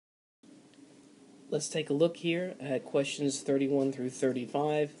Let's take a look here at questions 31 through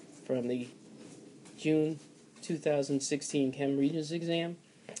 35 from the June 2016 Chem Regents exam.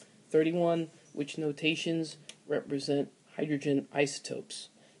 31, which notations represent hydrogen isotopes?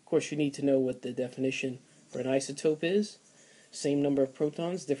 Of course, you need to know what the definition for an isotope is. Same number of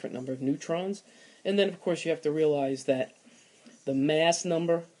protons, different number of neutrons. And then, of course, you have to realize that the mass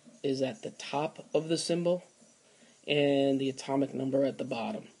number is at the top of the symbol and the atomic number at the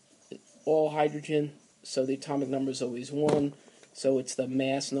bottom. All hydrogen, so the atomic number is always 1, so it's the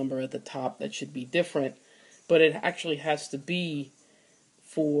mass number at the top that should be different, but it actually has to be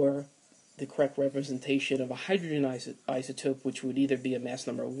for the correct representation of a hydrogen isotope, which would either be a mass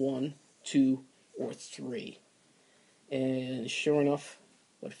number 1, 2, or 3. And sure enough,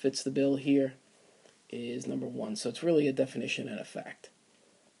 what fits the bill here is number 1, so it's really a definition and a fact.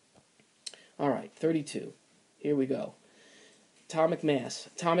 Alright, 32. Here we go. Atomic mass.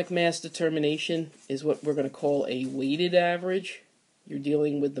 Atomic mass determination is what we're going to call a weighted average. You're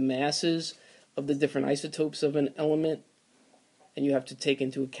dealing with the masses of the different isotopes of an element, and you have to take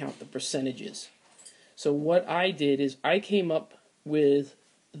into account the percentages. So what I did is I came up with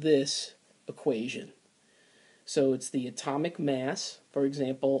this equation. So it's the atomic mass, for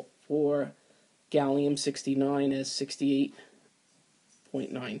example, for gallium-69 as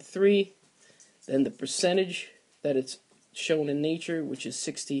 68.93. Then the percentage that it's shown in nature, which is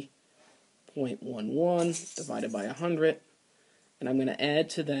 60.11 divided by 100, and I'm going to add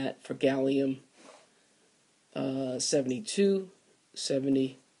to that for gallium 72,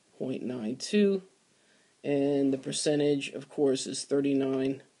 70.92, and the percentage, of course, is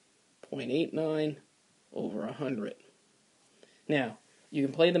 39.89 over 100. Now, you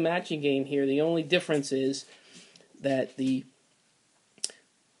can play the matching game here. The only difference is that the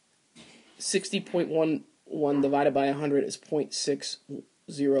 60.11 divided by 100 is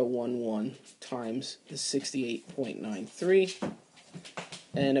 0.6011 times the 68.93,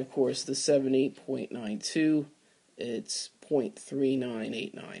 and of course the 70.92, it's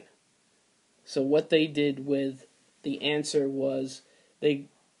 0.3989. So what they did with the answer was they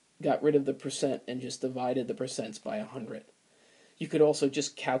got rid of the percent and just divided the percents by 100. You could also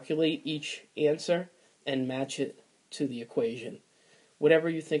just calculate each answer and match it to the equation. Whatever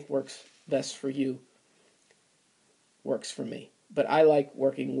you think works best for you works for me. But I like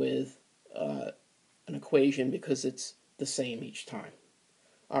working with an equation because it's the same each time.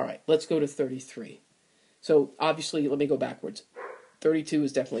 Alright, let's go to 33. So obviously, let me go backwards. 32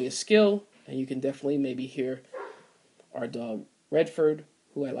 is definitely a skill, and you can definitely maybe hear our dog Redford,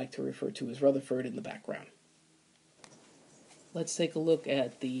 who I like to refer to as Rutherford, in the background. Let's take a look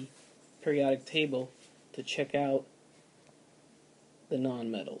at the periodic table to check out the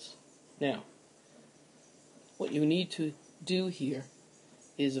nonmetals. Now, what you need to do here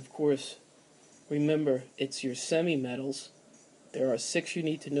is, of course, remember it's your semi-metals. There are 6 you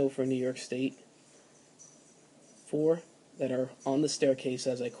need to know for New York State, 4 that are on the staircase,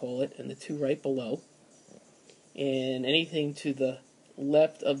 as I call it, and the 2 right below. And anything to the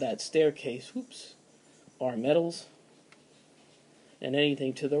left of that staircase, are metals. And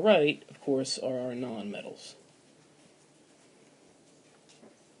anything to the right, of course, are our non-metals.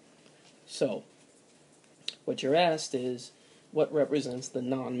 So, what you're asked is, what represents the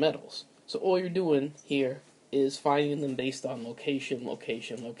non-metals? So all you're doing here is finding them based on location,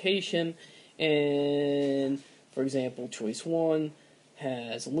 location, location. And, for example, choice 1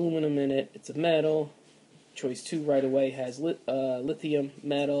 has aluminum in it, it's a metal. Choice 2 right away has lithium,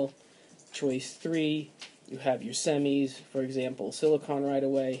 metal. Choice 3, you have your semis, for example, silicon right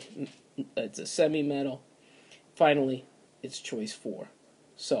away, it's a semi-metal. Finally, it's choice 4.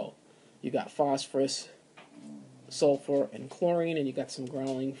 So, you got phosphorus, sulfur, and chlorine, and you got some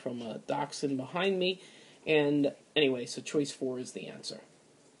growling from a dioxin behind me. And anyway, so choice 4 is the answer.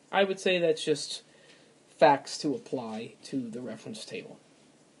 I would say that's just facts to apply to the reference table.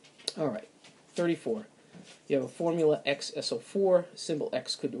 Alright, 34. You have a formula XSO4, symbol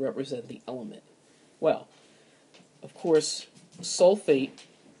X could represent the element. Well, of course, sulfate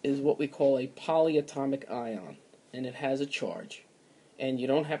is what we call a polyatomic ion, and it has a charge. And you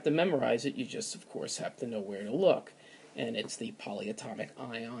don't have to memorize it, you just, of course, have to know where to look. And it's the polyatomic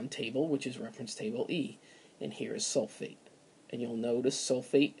ion table, which is reference table E. And here is sulfate. And you'll notice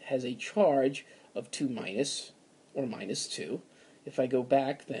sulfate has a charge of 2 minus, or minus 2. If I go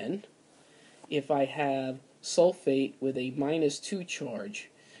back then, if I have sulfate with a minus 2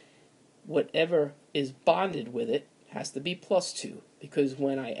 charge, whatever is bonded with it has to be plus 2, because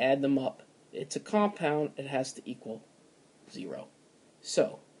when I add them up, it's a compound, it has to equal 0.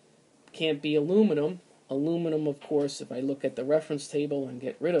 So, can't be aluminum. Aluminum, of course, if I look at the reference table and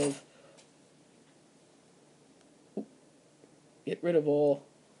get rid of get rid of all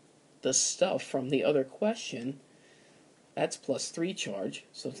the stuff from the other question. That's +3 charge,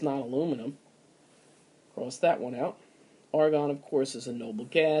 so it's not aluminum. Cross that one out. Argon, of course, is a noble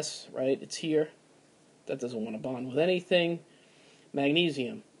gas, right? It's here. That doesn't want to bond with anything.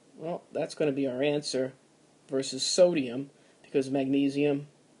 Magnesium, well, that's going to be our answer versus sodium, because magnesium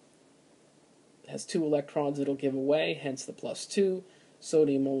has 2 electrons it'll give away, hence the +2.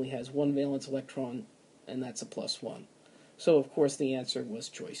 Sodium only has 1 valence electron, and that's a +1. So, of course, the answer was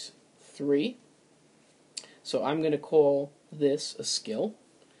choice 3. So I'm going to call this a skill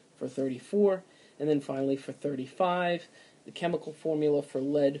for 34. And then finally for 35, the chemical formula for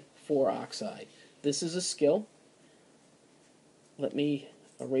lead 4 oxide. This is a skill. Let me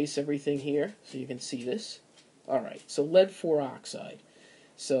erase everything here so you can see this. Alright, so lead 4 oxide.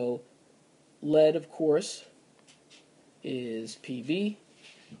 So lead, of course, is Pb.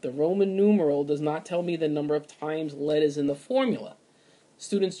 The Roman numeral does not tell me the number of times lead is in the formula.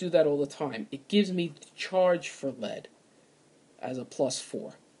 Students do that all the time. It gives me the charge for lead as a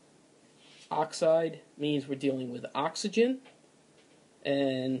 +4. Oxide means we're dealing with oxygen.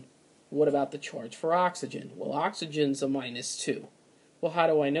 And what about the charge for oxygen? Well, oxygen's a -2. Well, how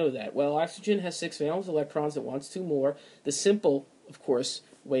do I know that? Well, oxygen has 6 valence electrons. It wants 2 more. The simple, of course,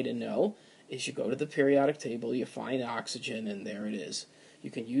 way to know is you go to the periodic table, you find oxygen, and there it is. You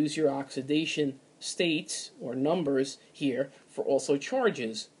can use your oxidation states or numbers here for also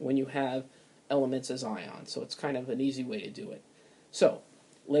charges when you have elements as ions. So it's kind of an easy way to do it. So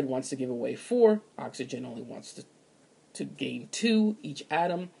lead wants to give away 4. Oxygen only wants to gain 2 each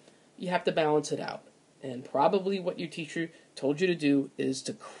atom. You have to balance it out. And probably what your teacher told you to do is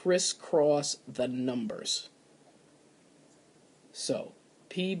to crisscross the numbers. So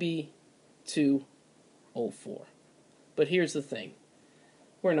Pb2O4. But here's the thing.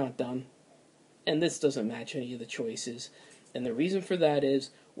 We're not done. And this doesn't match any of the choices. And the reason for that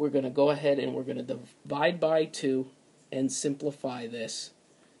is we're going to go ahead and we're going to divide by 2 and simplify this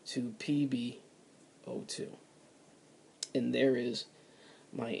to PbO2. And there is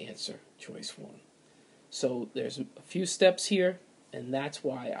my answer, choice 1. So there's a few steps here, and that's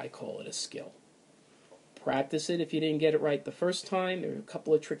why I call it a skill. Practice it if you didn't get it right the first time. There are a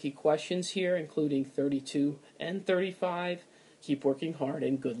couple of tricky questions here, including 32 and 35. Keep working hard,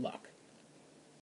 and good luck.